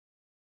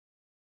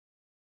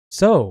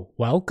So,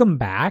 welcome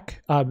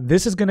back.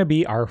 This is going to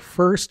be our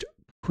first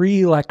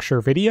pre-lecture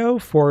video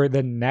for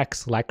the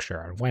next lecture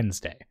on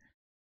Wednesday.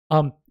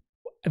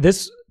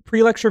 This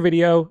pre-lecture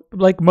video,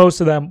 like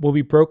most of them, will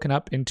be broken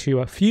up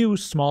into a few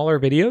smaller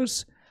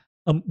videos.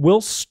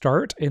 We'll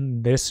start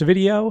in this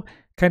video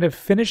kind of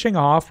finishing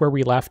off where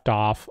we left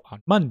off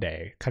on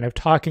Monday, kind of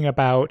talking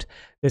about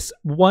this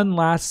one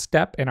last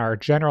step in our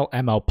general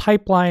ML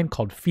pipeline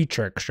called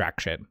feature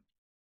extraction.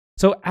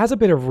 So as a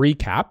bit of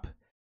recap,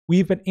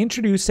 we've been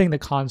introducing the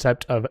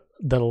concept of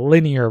the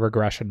linear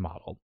regression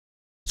model.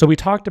 So we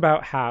talked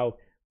about how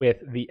with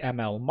the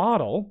ML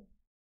model,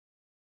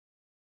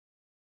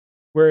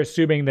 we're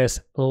assuming this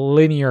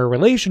linear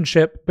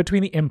relationship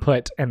between the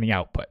input and the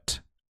output.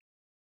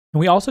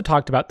 And we also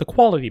talked about the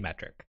quality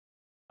metric.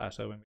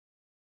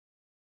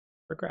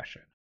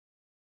 Regression.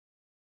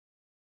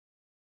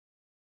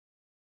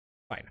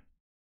 Fine.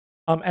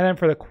 And then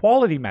for the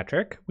quality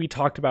metric, we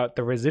talked about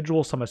the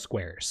residual sum of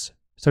squares.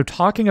 So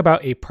talking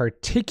about a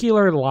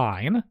particular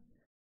line,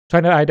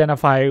 trying to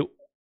identify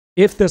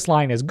if this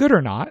line is good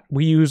or not,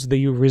 we use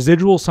the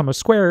residual sum of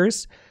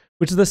squares,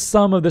 which is the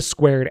sum of the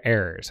squared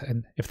errors.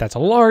 And if that's a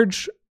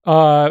large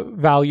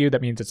value,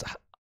 that means it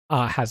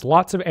has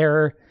lots of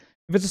error.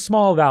 If it's a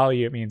small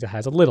value, it means it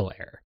has a little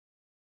error.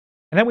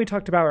 And then we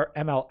talked about our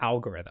ML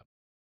algorithm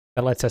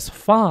that lets us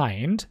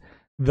find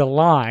the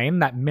line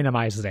that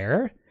minimizes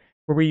error,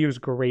 where we use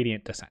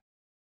gradient descent.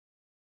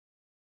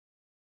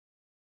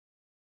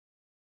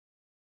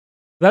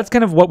 That's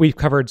kind of what we've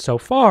covered so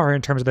far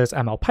in terms of this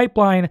ML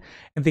pipeline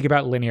and think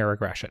about linear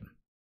regression.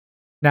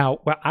 Now,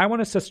 what I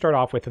want us to start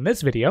off with in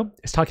this video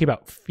is talking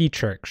about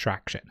feature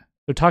extraction.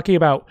 So talking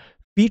about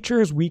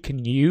features we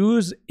can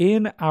use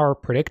in our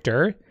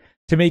predictor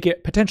to make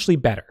it potentially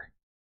better.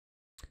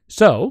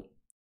 So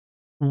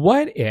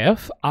what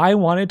if I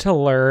wanted to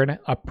learn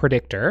a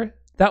predictor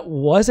that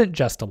wasn't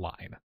just a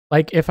line?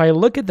 Like if I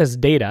look at this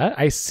data,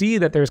 I see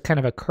that there's kind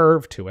of a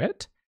curve to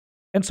it.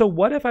 And so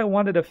what if I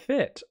wanted to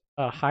fit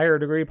a higher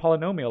degree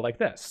polynomial like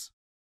this?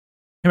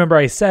 Remember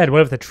I said,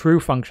 what if the true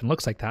function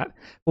looks like that?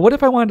 But what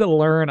if I wanted to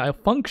learn a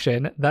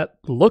function that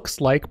looks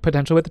like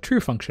potentially what the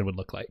true function would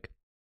look like?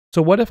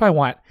 So what if I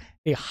want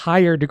a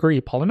higher degree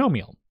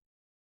polynomial?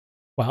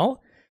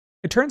 Well,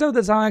 it turns out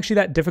that's not actually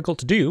that difficult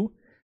to do.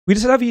 We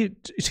just have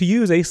to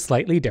use a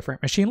slightly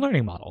different machine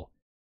learning model.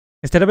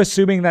 Instead of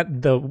assuming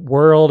that the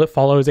world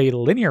follows a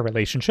linear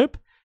relationship,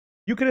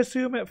 you could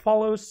assume it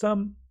follows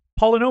some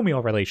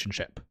polynomial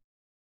relationship,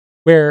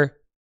 where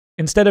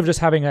instead of just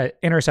having an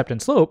intercept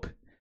and slope,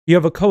 you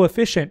have a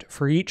coefficient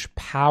for each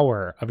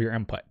power of your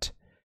input.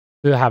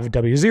 So you'll have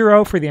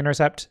W0 for the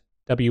intercept,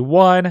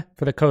 W1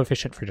 for the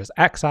coefficient for just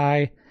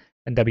xi,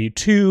 and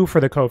W2 for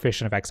the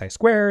coefficient of xi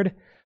squared,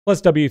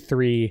 plus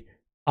W3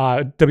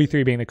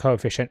 being the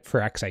coefficient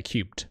for xi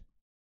cubed.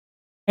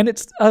 And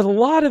it's a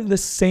lot of the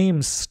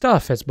same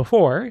stuff as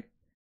before.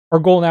 Our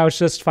goal now is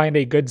just find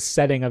a good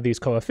setting of these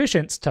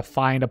coefficients to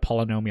find a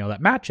polynomial that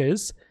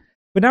matches.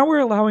 But now we're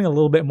allowing a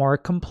little bit more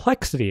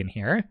complexity in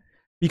here,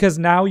 because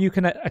now you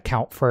can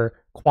account for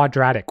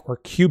quadratic or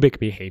cubic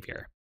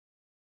behavior.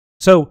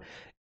 So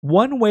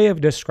one way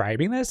of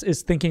describing this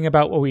is thinking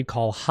about what we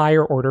call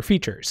higher order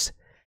features,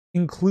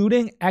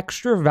 including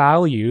extra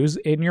values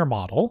in your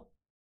model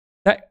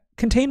that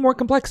contain more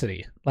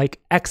complexity, like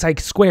xi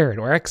squared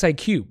or xi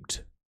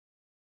cubed.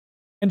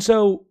 And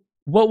so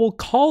what we'll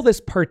call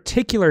this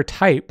particular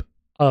type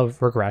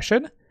of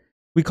regression,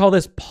 we call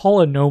this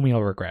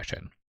polynomial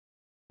regression,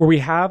 where we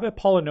have a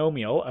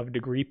polynomial of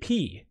degree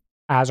p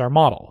as our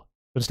model.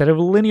 Instead of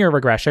linear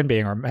regression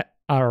being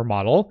our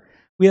model,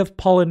 we have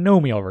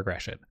polynomial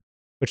regression,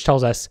 which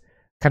tells us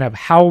kind of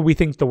how we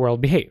think the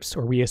world behaves,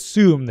 or we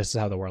assume this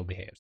is how the world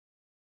behaves.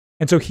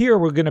 And so here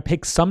we're going to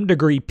pick some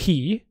degree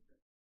p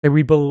that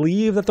we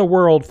believe that the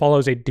world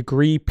follows a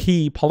degree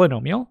p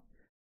polynomial.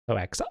 So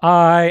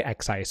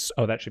xi,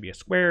 oh, that should be a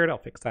squared. I'll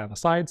fix that on the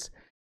slides.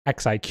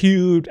 Xi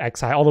cubed,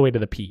 xi all the way to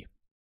the p.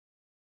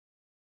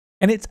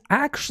 And it's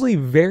actually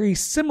very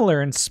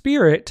similar in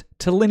spirit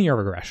to linear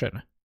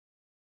regression.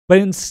 But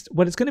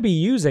what it's going to be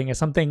using is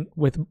something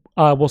with,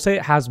 we'll say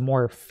it has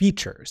more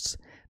features.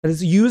 That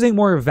it's using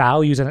more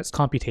values in its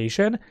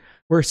computation,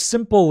 where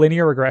simple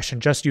linear regression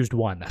just used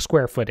one, the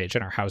square footage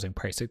in our housing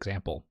price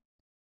example.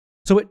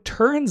 So it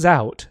turns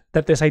out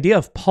that this idea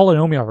of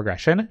polynomial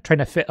regression, trying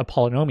to fit a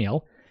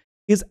polynomial,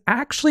 is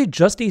actually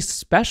just a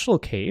special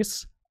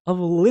case of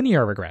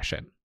linear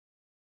regression.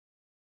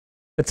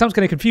 That sounds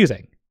kind of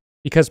confusing,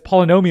 because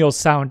polynomials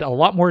sound a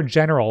lot more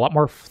general, a lot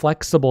more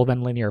flexible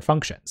than linear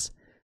functions.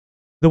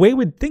 The way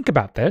we'd think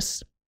about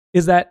this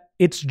is that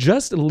it's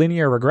just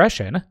linear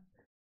regression,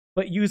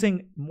 but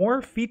using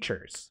more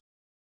features.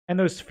 And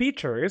those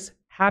features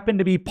happen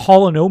to be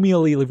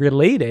polynomially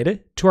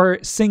related to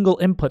our single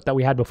input that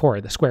we had before,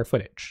 the square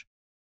footage.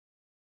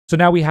 So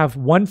now we have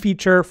one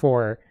feature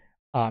for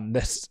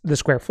the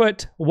square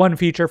foot, one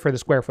feature for the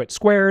square foot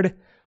squared,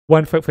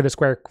 one foot for the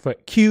square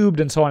foot cubed,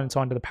 and so on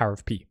to the power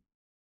of p.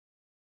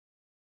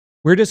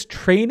 We're just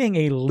training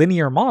a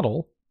linear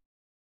model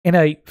in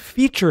a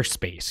feature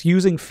space,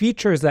 using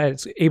features that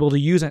it's able to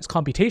use in its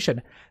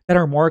computation that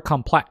are more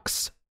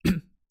complex.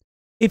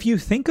 If you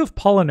think of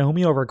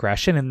polynomial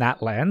regression in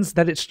that lens,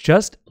 that it's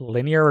just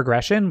linear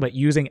regression but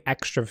using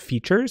extra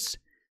features,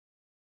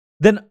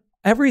 then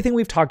everything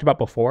we've talked about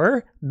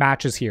before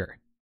matches here.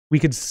 We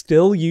could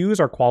still use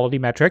our quality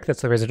metric,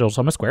 that's the residual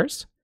sum of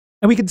squares,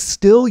 and we could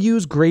still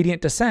use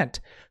gradient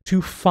descent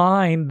to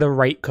find the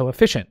right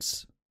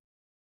coefficients.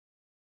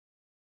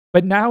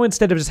 But now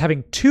instead of just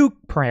having 2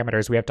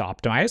 parameters we have to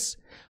optimize,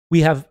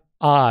 we have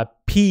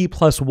p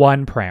plus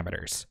 1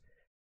 parameters.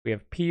 We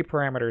have p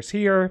parameters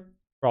here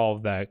for all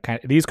of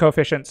these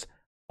coefficients,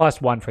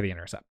 plus 1 for the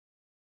intercept.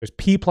 There's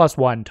p plus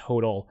 1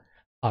 total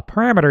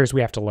parameters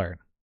we have to learn.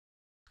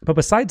 But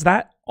besides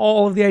that,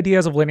 all of the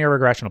ideas of linear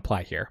regression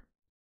apply here.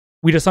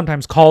 We just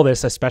sometimes call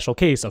this a special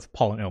case of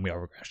polynomial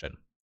regression.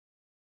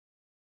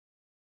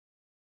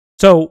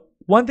 So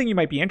one thing you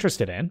might be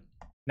interested in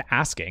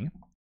asking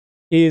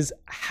is,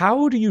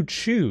 how do you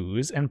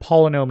choose in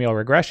polynomial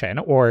regression,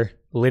 or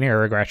linear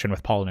regression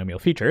with polynomial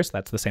features,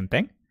 that's the same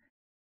thing,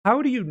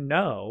 how do you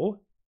know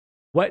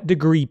what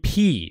degree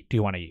p do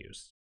you want to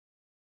use?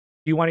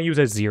 Do you want to use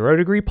a 0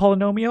 degree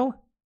polynomial,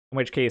 in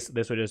which case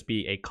this would just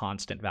be a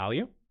constant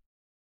value?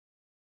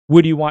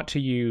 Would you want to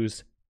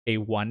use a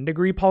 1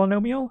 degree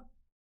polynomial,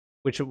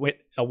 which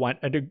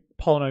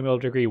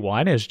polynomial degree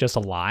 1 is just a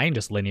line,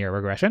 just linear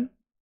regression?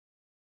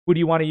 Would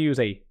you want to use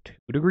a 2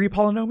 degree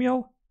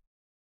polynomial,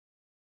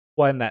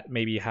 one that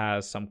maybe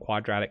has some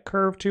quadratic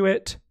curve to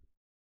it?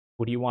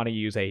 Would you want to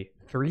use a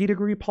 3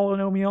 degree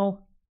polynomial,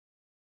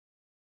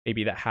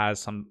 maybe that has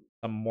some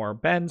more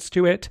bends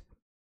to it?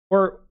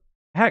 Or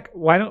heck,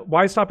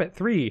 why stop at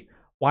 3?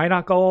 Why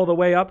not go all the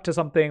way up to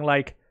something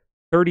like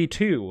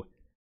 32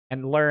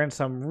 and learn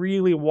some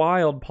really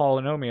wild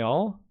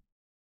polynomial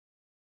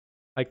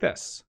like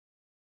this?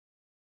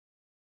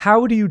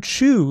 How do you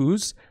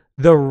choose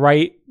the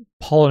right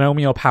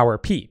polynomial power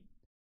p?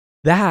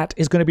 That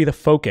is going to be the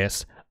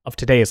focus of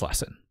today's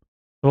lesson.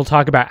 We'll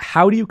talk about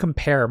how do you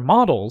compare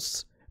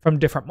models from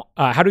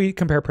how do you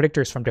compare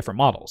predictors from different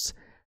models?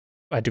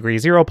 A degree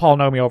 0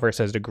 polynomial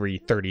versus degree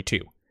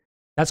 32.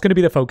 That's going to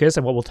be the focus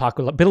and what we'll talk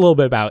a little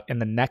bit about in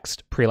the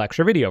next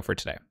pre-lecture video for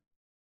today.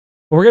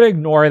 But we're going to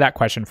ignore that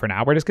question for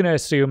now. We're just going to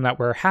assume that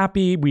we're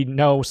happy. We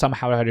know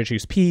somehow how to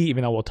choose p,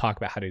 even though we'll talk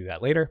about how to do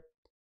that later.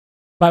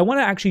 But I want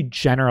to actually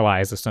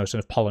generalize this notion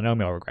of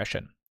polynomial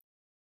regression.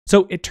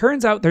 So it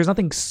turns out there's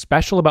nothing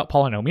special about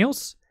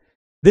polynomials.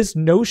 This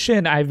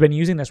notion, I've been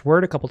using this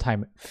word a couple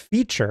times,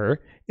 feature,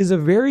 is a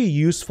very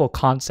useful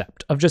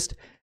concept of just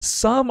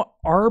some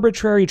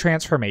arbitrary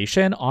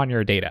transformation on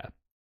your data.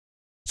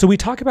 So we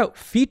talk about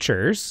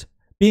features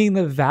being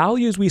the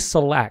values we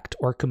select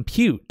or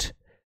compute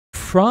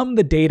from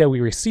the data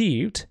we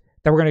received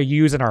that we're going to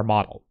use in our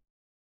model.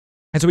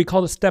 And so we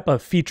call the step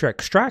of feature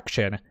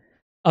extraction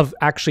of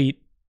actually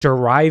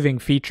deriving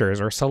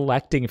features or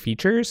selecting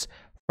features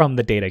from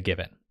the data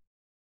given.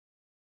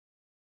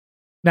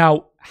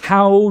 Now,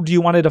 how do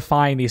you want to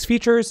define these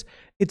features?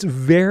 It's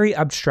very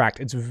abstract.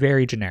 It's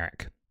very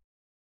generic.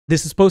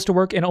 This is supposed to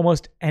work in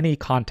almost any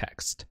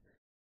context.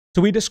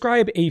 So we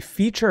describe a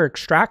feature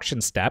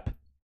extraction step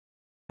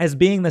as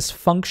being this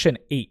function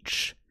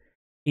h.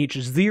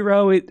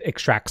 h0, it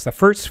extracts the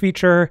first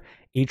feature,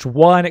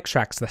 h1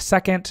 extracts the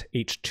second,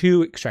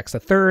 h2 extracts the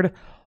third,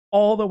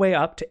 all the way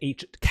up to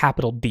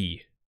capital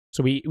D.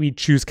 So we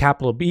choose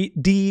capital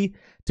D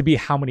to be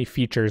how many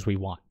features we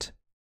want.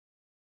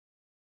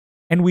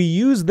 And we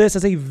use this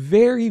as a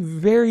very,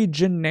 very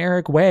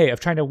generic way of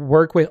trying to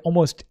work with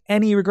almost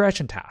any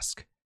regression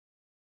task.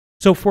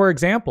 So for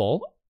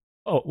example,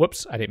 I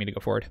didn't mean to go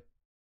forward.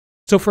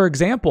 So for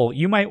example,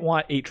 you might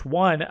want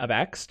h1 of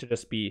x to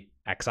just be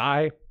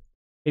xi.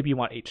 Maybe you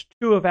want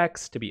h2 of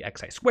x to be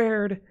xi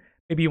squared.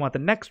 Maybe you want the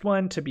next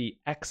one to be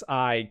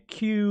xi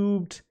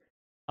cubed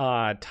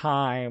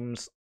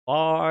times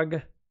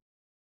log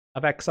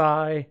of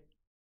xi.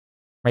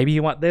 Maybe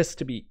you want this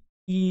to be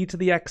e to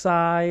the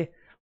xi.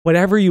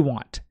 Whatever you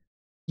want.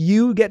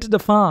 You get to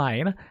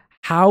define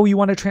how you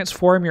want to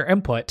transform your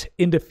input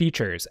into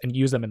features and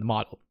use them in the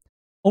model.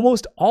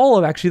 Almost all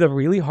of actually the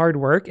really hard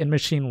work in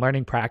machine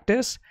learning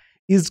practice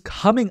is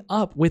coming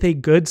up with a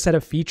good set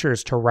of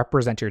features to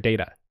represent your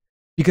data.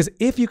 Because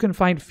if you can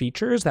find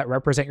features that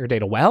represent your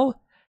data well,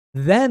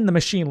 then the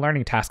machine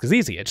learning task is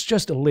easy. It's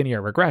just a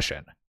linear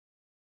regression.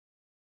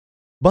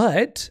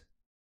 But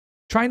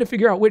trying to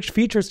figure out which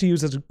features to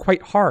use is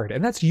quite hard.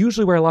 And that's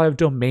usually where a lot of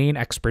domain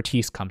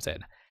expertise comes in.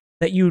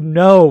 That you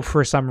know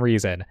for some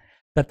reason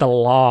that the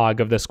log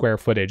of the square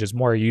footage is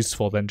more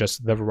useful than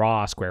just the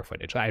raw square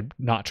footage. I'm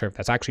not sure if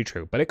that's actually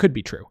true, but it could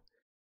be true.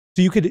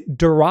 So you could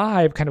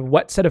derive kind of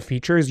what set of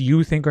features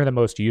you think are the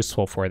most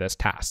useful for this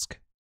task.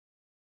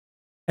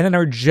 And then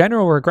our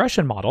general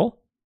regression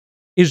model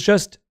is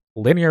just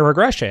linear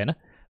regression,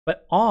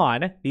 but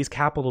on these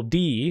capital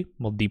D,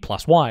 well, D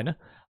plus 1,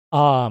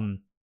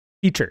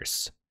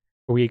 features.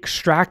 Where we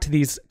extract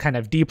these kind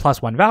of D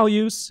plus 1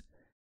 values,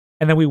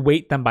 and then we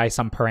weight them by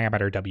some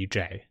parameter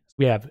wj.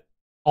 We have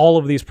all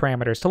of these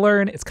parameters to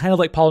learn. It's kind of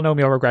like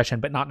polynomial regression,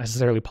 but not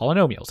necessarily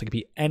polynomials. It could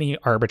be any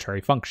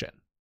arbitrary function,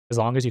 as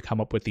long as you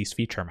come up with these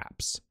feature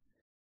maps.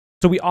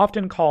 So we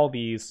often call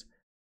these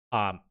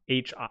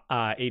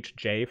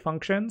HJ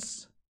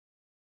functions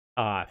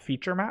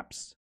feature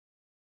maps,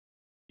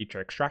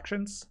 feature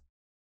extractions,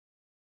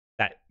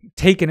 that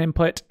take an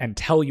input and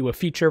tell you a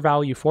feature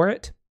value for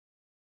it.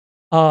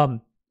 And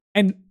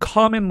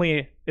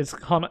commonly,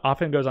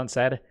 often goes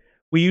unsaid,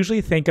 we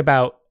usually think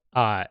about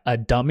a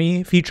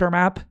dummy feature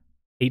map,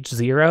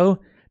 H0,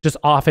 just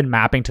often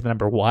mapping to the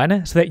number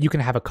 1 so that you can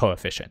have a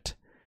coefficient.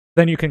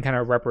 Then you can kind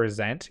of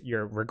represent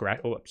your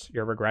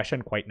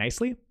regression quite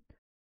nicely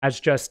as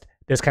just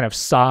this kind of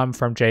sum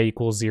from j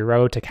equals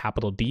 0 to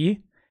capital D,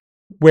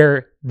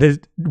 where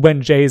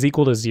when j is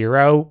equal to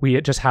 0,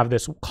 we just have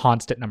this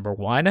constant number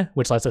 1,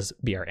 which lets us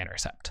be our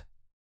intercept.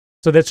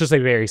 So that's just a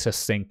very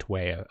succinct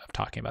way of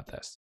talking about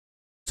this.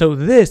 So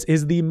this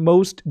is the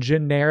most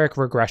generic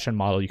regression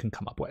model you can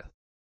come up with.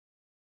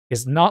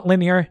 It's not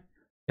linear.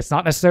 It's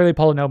not necessarily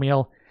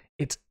polynomial.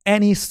 It's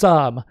any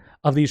sum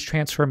of these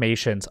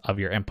transformations of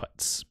your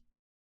inputs.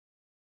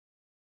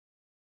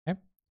 Okay.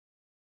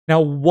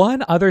 Now,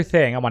 one other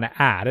thing I want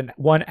to add, and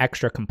one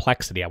extra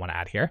complexity I want to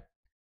add here,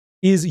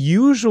 is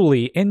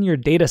usually in your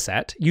data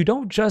set, you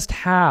don't just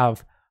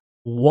have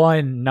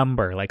one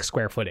number like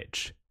square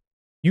footage.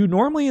 You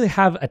normally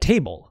have a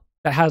table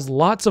that has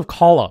lots of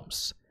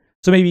columns.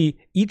 So maybe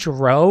each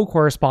row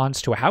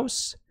corresponds to a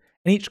house,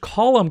 and each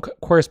column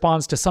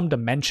corresponds to some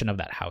dimension of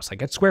that house,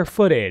 like its square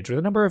footage, or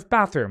the number of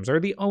bathrooms, or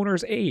the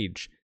owner's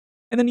age.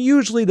 And then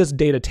usually this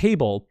data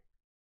table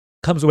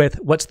comes with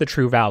what's the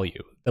true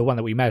value, the one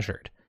that we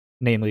measured,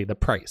 namely the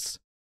price.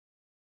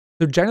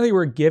 So generally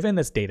we're given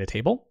this data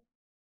table,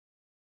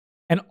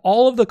 and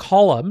all of the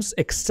columns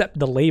except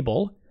the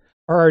label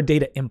are our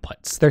data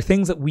inputs. They're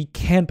things that we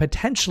can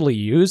potentially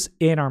use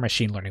in our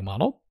machine learning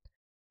model,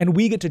 and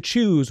we get to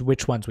choose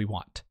which ones we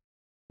want.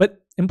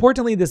 But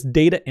importantly, this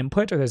data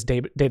input or this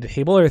data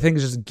table are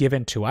things just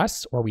given to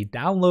us, or we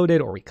downloaded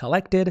or we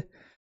collected,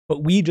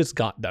 but we just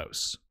got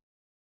those.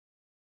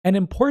 And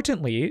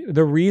importantly,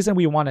 the reason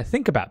we want to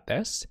think about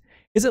this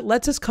is it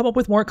lets us come up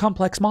with more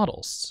complex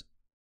models,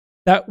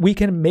 that we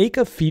can make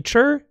a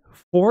feature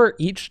for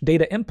each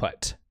data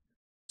input.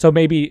 So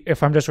maybe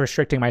if I'm just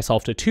restricting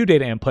myself to 2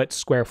 data inputs,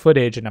 square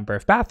footage and number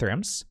of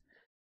bathrooms,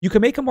 you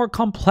can make a more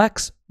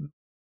complex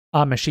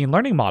machine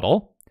learning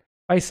model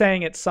by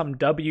saying it's some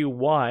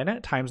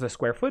W1 times the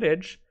square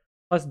footage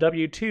plus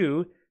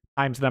W2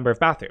 times the number of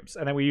bathrooms.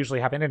 And then we usually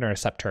have an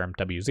intercept term,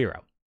 W0.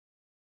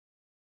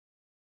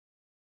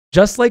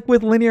 Just like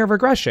with linear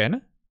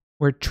regression,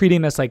 we're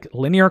treating this like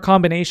linear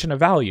combination of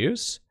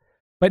values,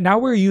 but now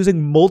we're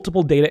using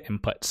multiple data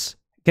inputs,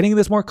 getting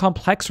this more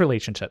complex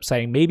relationship,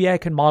 saying maybe I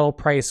can model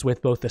price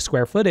with both the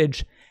square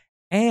footage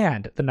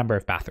and the number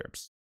of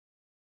bathrooms.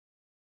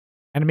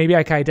 And maybe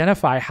I can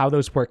identify how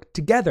those work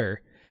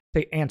together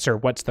to answer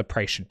what's the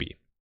price should be.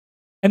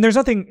 And there's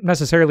nothing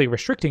necessarily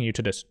restricting you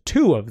to just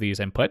 2 of these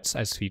inputs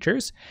as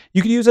features.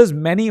 You can use as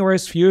many or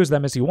as few of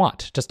them as you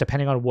want, just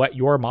depending on what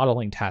your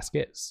modeling task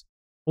is.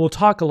 We'll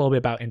talk a little bit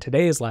about in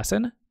today's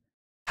lesson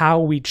how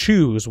we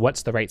choose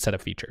what's the right set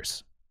of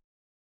features.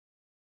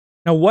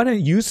 Now, one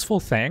useful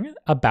thing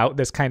about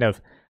this kind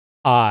of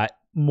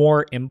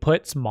more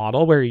inputs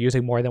model where you're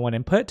using more than one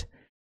input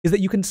is that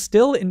you can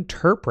still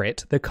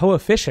interpret the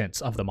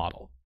coefficients of the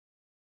model.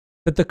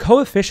 But the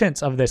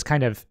coefficients of this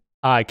kind of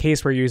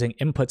case where you're using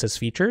inputs as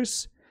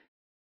features,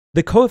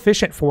 the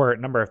coefficient for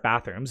number of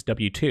bathrooms,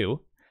 W2,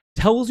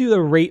 tells you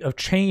the rate of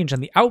change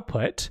in the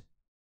output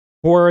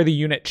for the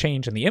unit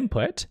change in the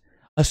input,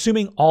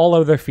 assuming all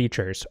other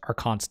features are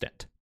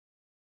constant.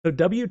 So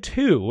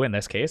W2, in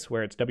this case,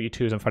 where it's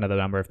W2s in front of the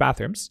number of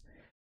bathrooms,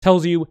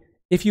 tells you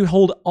if you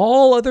hold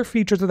all other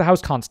features of the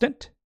house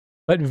constant,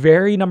 but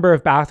vary number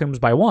of bathrooms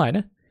by 1,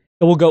 it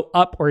will go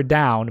up or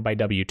down by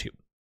W2.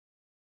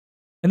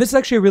 And this is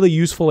actually a really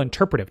useful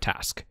interpretive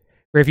task,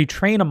 where if you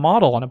train a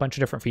model on a bunch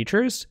of different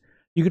features,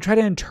 you can try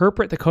to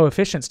interpret the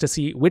coefficients to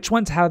see which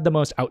ones had the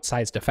most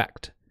outsized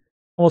effect.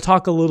 And we'll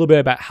talk a little bit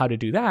about how to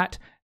do that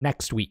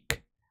next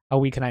week, how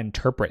we can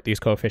interpret these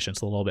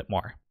coefficients a little bit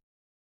more.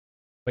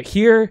 But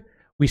here,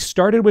 we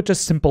started with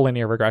just simple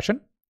linear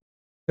regression.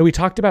 Then we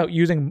talked about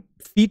using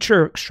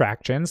feature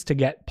extractions to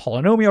get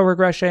polynomial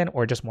regression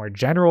or just more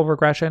general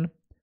regression.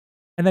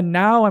 And then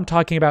now I'm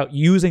talking about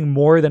using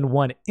more than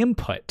one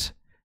input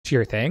to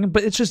your thing,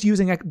 but it's just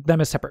using them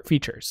as separate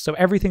features. So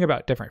everything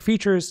about different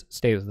features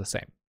stays the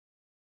same.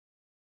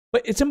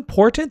 But it's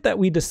important that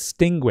we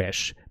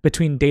distinguish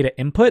between data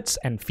inputs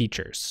and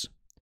features,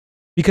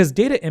 because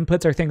data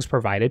inputs are things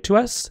provided to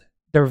us.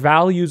 They're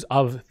values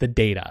of the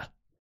data,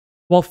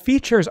 while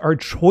features are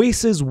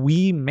choices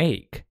we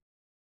make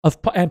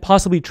and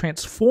possibly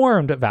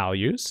transformed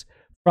values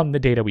from the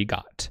data we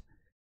got.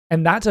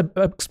 And that's an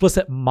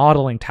explicit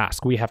modeling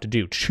task we have to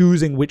do,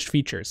 choosing which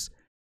features.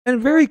 And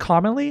very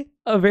commonly,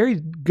 a very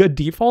good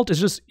default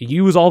is just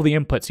use all the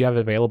inputs you have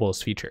available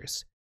as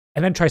features,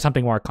 and then try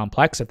something more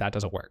complex if that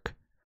doesn't work.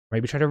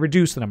 Maybe try to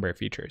reduce the number of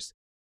features.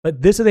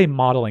 but this is a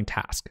modeling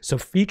task. So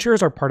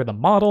features are part of the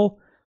model,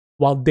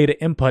 while data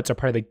inputs are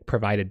part of the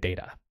provided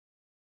data.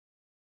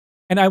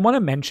 And I want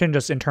to mention,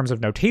 just in terms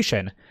of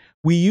notation,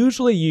 we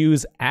usually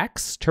use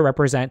X to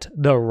represent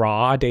the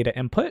raw data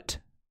input.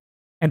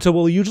 And so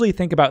we'll usually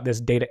think about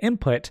this data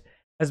input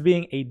as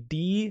being a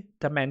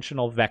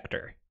d-dimensional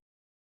vector,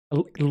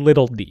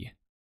 little d,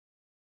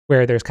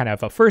 where there's kind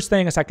of a first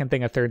thing, a second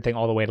thing, a third thing,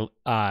 all the way to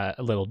a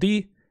little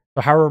d.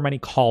 So however many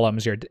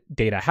columns your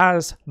data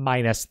has,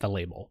 minus the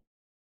label.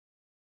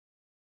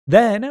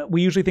 Then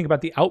we usually think about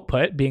the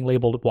output being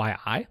labeled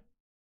yi.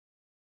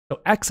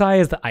 So xi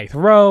is the ith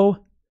row,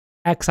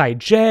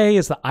 xij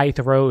is the ith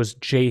row's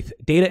jth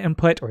data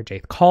input or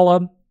jth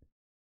column,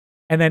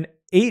 and then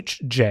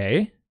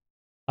hj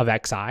of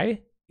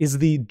xi is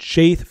the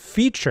jth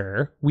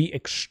feature we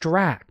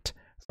extract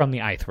from the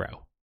ith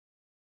row.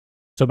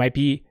 So it might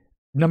be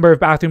number of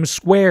bathrooms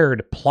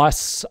squared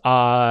plus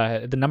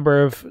the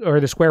number of, or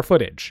the square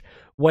footage,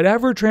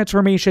 whatever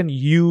transformation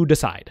you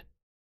decide.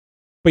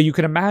 But you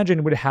can imagine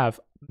it would have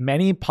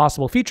many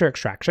possible feature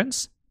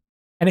extractions,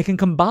 and it can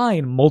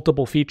combine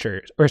multiple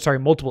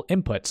multiple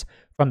inputs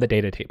from the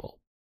data table.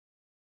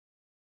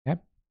 Okay?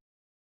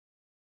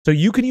 So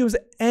you can use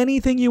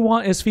anything you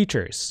want as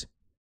features,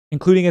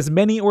 including as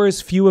many or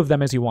as few of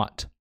them as you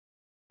want.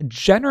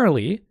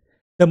 Generally,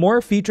 the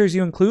more features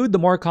you include, the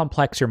more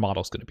complex your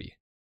model is going to be.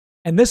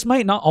 And this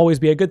might not always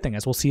be a good thing,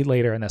 as we'll see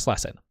later in this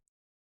lesson.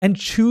 And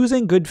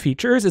choosing good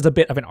features is a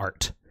bit of an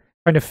art,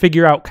 trying to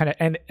figure out kind of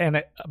and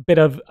a bit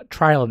of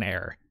trial and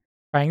error.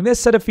 Trying this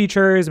set of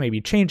features,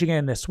 maybe changing it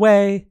in this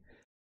way.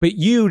 But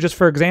you, just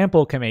for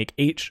example, can make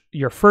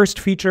your first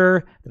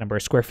feature the number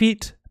of square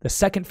feet, the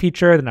second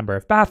feature the number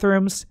of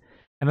bathrooms,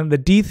 and then the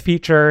dth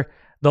feature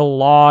the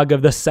log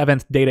of the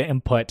 7th data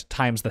input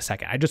times the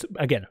second.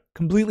 Again,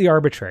 completely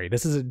arbitrary.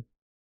 This is a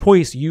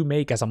choice you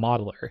make as a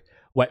modeler,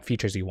 what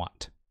features you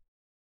want.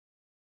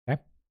 Okay.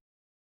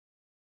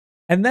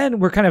 And then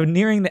we're kind of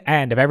nearing the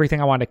end of everything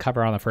I wanted to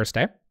cover on the first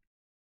day,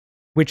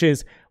 which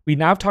is we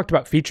now have talked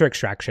about feature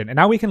extraction, and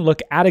now we can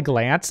look at a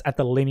glance at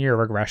the linear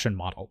regression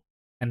model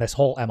and this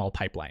whole ML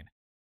pipeline.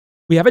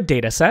 We have a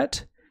data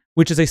set,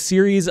 which is a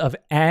series of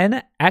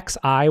n xi,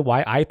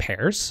 yi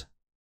pairs.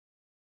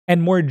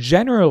 And more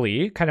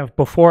generally, kind of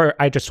before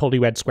I just told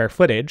you we had square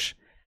footage,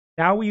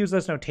 now we use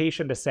this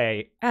notation to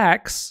say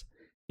x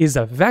is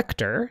a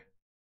vector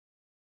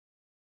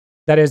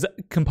that is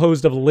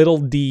composed of little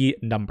d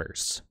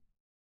numbers.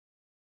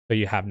 So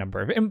you have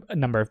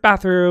number of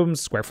bathrooms,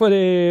 square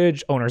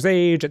footage, owner's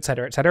age, et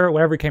cetera,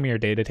 whatever came in your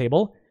data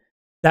table,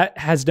 that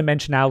has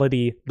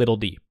dimensionality little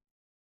d.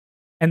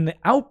 And the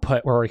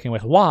output we're working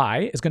with,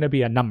 y, is going to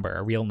be a number,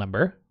 a real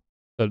number.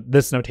 So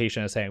this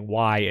notation is saying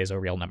y is a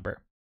real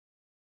number.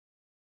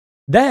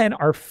 Then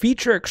our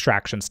feature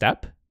extraction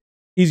step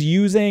is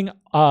using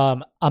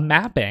a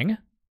mapping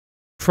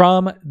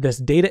from this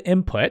data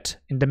input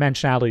in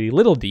dimensionality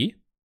little d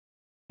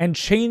and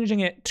changing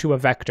it to a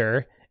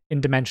vector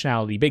in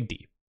dimensionality big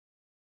D.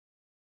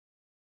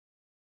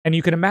 And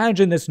you can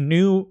imagine this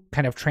new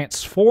kind of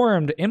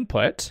transformed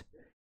input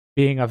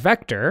being a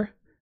vector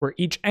where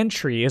each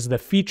entry is the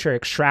feature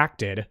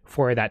extracted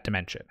for that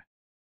dimension.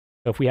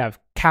 So if we have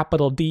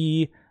capital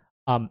D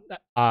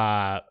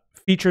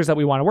features that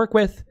we want to work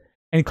with,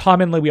 and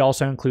commonly we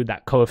also include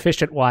that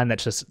coefficient one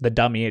that's just the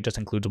dummy, it just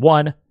includes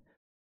 1.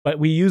 But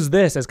we use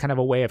this as kind of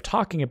a way of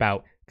talking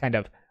about kind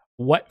of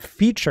what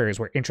features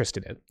we're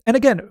interested in. And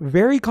again,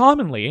 very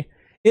commonly,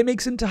 it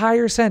makes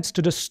entire sense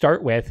to just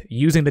start with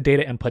using the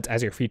data inputs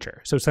as your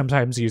feature. So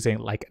sometimes using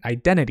like an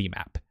identity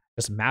map,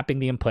 just mapping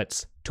the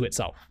inputs to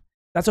itself.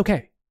 That's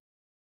okay.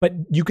 But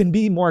you can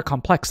be more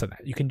complex than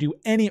that. You can do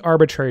any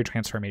arbitrary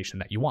transformation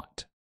that you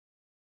want.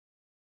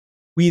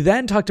 We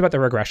then talked about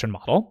the regression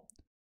model,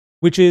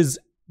 which is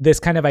this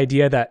kind of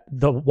idea that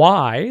the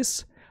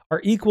y's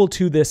are equal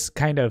to this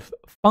kind of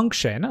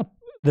function,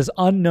 this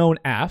unknown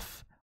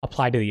f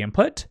applied to the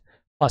input,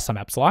 plus some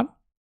epsilon.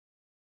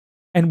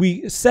 And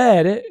we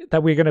said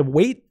that we're going to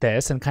weight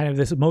this, and kind of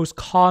this most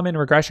common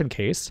regression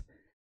case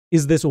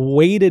is this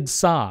weighted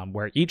sum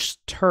where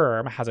each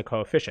term has a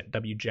coefficient,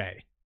 wj.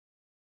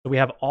 So we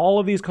have all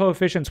of these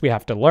coefficients we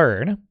have to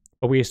learn,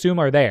 but we assume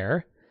are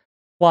there,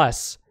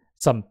 plus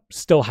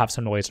still have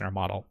some noise in our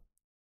model.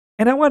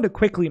 And I wanted to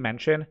quickly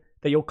mention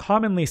that you'll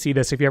commonly see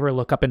this if you ever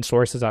look up in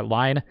sources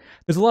online.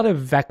 There's a lot of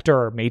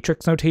vector or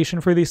matrix notation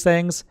for these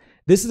things.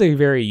 This is a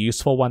very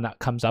useful one that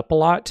comes up a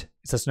lot.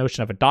 It's this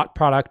notion of a dot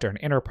product or an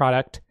inner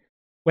product.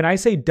 When I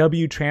say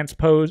W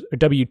transpose or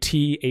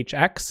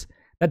WTHX,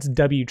 that's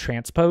W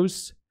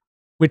transpose,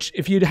 which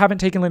if you haven't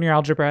taken linear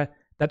algebra,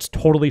 that's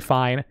totally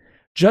fine.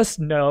 Just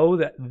know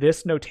that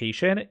this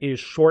notation is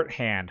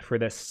shorthand for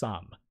this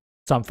sum.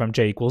 Sum from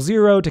j equals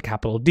 0 to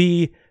capital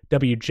D,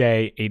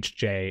 Wj,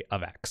 Hj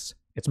of x.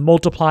 It's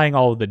multiplying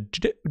all of the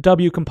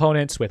W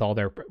components with all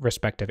their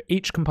respective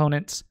H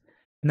components,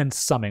 and then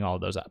summing all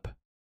of those up.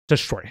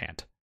 Just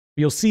shorthand.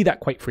 You'll see that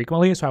quite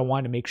frequently, so I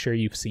wanted to make sure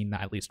you've seen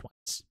that at least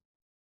once.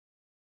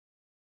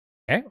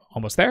 Okay,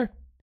 almost there.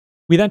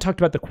 We then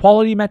talked about the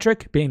quality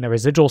metric being the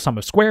residual sum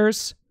of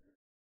squares.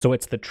 So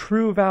it's the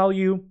true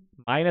value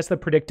minus the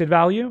predicted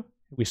value.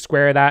 We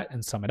square that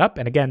and sum it up.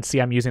 And again,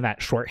 see, I'm using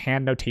that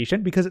shorthand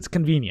notation because it's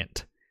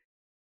convenient.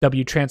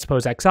 W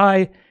transpose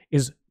xi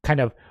is kind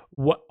of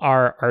what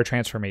our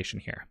transformation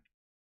here.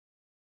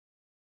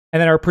 And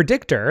then our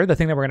predictor, the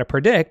thing that we're going to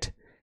predict,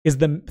 is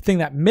the thing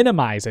that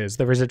minimizes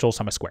the residual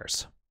sum of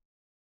squares.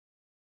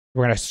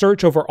 We're going to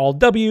search over all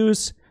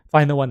w's,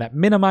 find the one that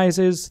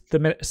minimizes the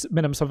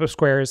minimum sum of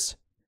squares,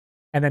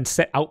 and then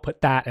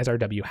output that as our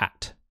w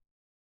hat.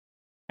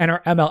 And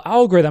our ML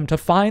algorithm to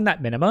find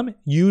that minimum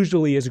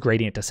usually is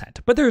gradient descent.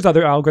 But there's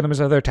other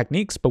algorithms, other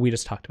techniques, but we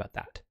just talked about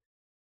that.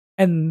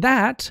 And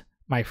that,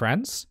 my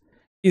friends,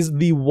 is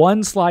the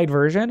one slide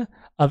version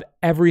of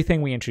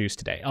everything we introduced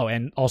today. Oh,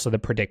 and also the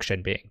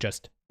prediction being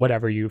just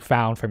whatever you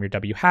found from your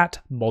W hat,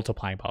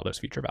 multiplying by all those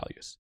future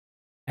values.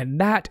 And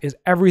that is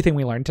everything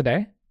we learned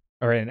today,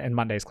 or in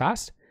Monday's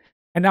class.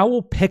 And now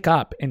we'll pick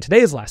up in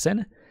today's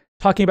lesson,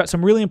 talking about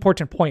some really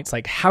important points,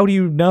 like how do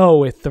you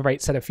know if the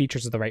right set of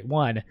features is the right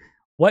one?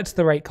 What's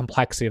the right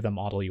complexity of the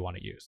model you want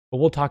to use? But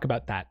we'll talk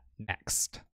about that next.